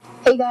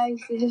Hey guys,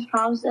 this is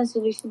Problems and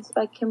Solutions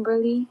by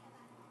Kimberly,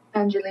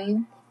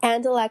 Angeline,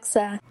 and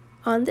Alexa.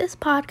 On this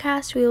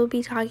podcast, we will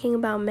be talking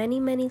about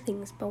many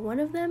things, but one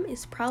of them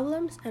is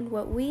problems and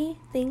what we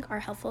think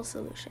are helpful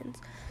solutions.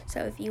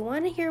 So if you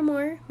want to hear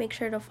more, make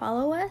sure to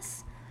follow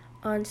us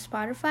on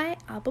Spotify,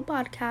 Apple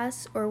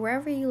Podcasts, or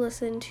wherever you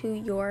listen to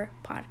your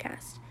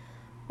podcast.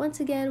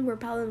 Once again, we're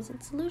Problems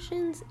and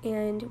Solutions,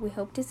 and we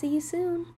hope to see you soon.